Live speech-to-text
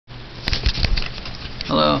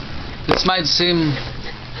Hello. This might seem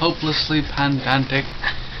hopelessly pedantic,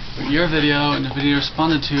 but your video and the video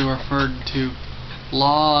responded to referred to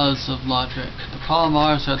laws of logic. The problem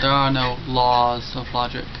is that there are no laws of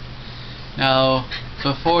logic. Now,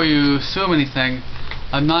 before you assume anything,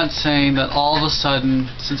 I'm not saying that all of a sudden,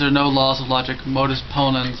 since there are no laws of logic, modus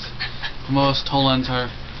ponens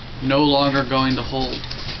are no longer going to hold.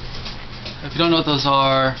 If you don't know what those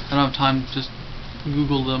are, I don't have time, just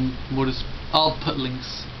Google them. I'll put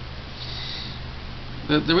links.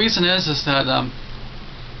 The reason is that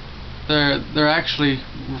they're actually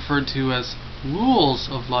referred to as rules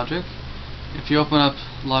of logic. If you open up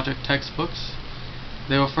logic textbooks,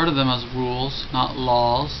 they refer to them as rules, not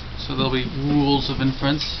laws. So there'll be rules of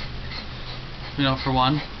inference, for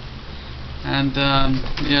one. And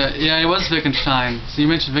yeah, it was Wittgenstein. So you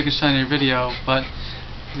mentioned Wittgenstein in your video, but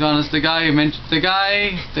to be honest, the guy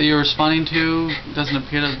that you're responding to doesn't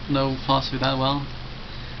appear to know philosophy that well.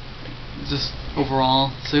 Just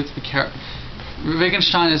overall, so you have to be careful.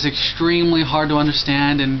 Wittgenstein is extremely hard to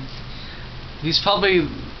understand, and he's probably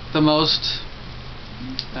the most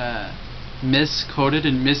misquoted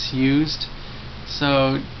and misused.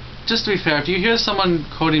 So, just to be fair, if you hear someone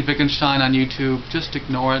quoting Wittgenstein on YouTube, just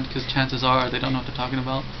ignore it, because chances are they don't know what they're talking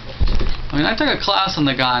about. I mean, I took a class on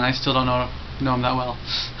the guy, and I still don't know him that well.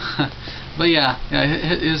 But yeah,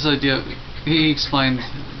 his idea, he explained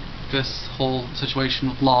this whole situation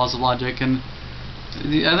with laws of logic, and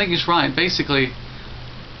I think he's right. Basically,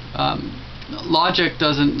 logic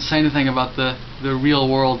doesn't say anything about the real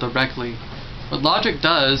world directly. What logic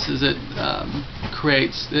does is it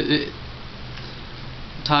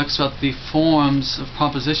talks about the forms of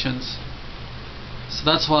propositions. So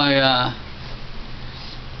that's why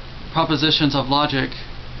propositions of logic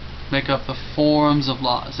make up the forms of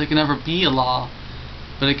laws. It can never be a law,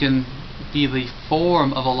 but it can be the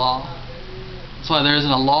form of a law. That's why there isn't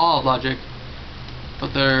a law of logic,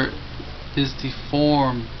 but there is the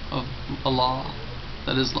form of a law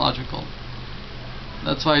that is logical.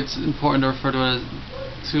 That's why it's important to refer to it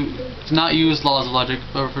as, to not use laws of logic,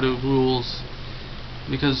 but refer to rules,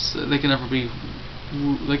 because they can never be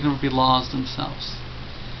laws themselves.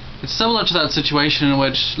 It's similar to that situation in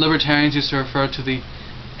which libertarians used to refer to the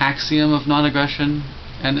axiom of non-aggression,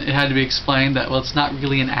 and it had to be explained that, well, it's not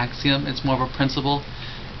really an axiom, it's more of a principle.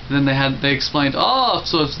 And then they explained, oh,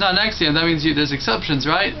 so it's not an axiom, that means there's exceptions,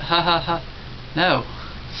 right? Ha ha ha. No,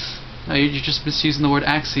 you're just misusing the word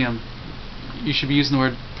axiom. You should be using the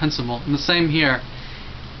word principle. And the same here.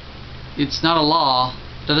 It's not a law.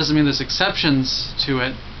 That doesn't mean there's exceptions to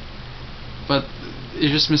it, but you're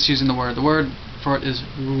just misusing the word. The word for it is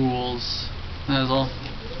rules. And that is all.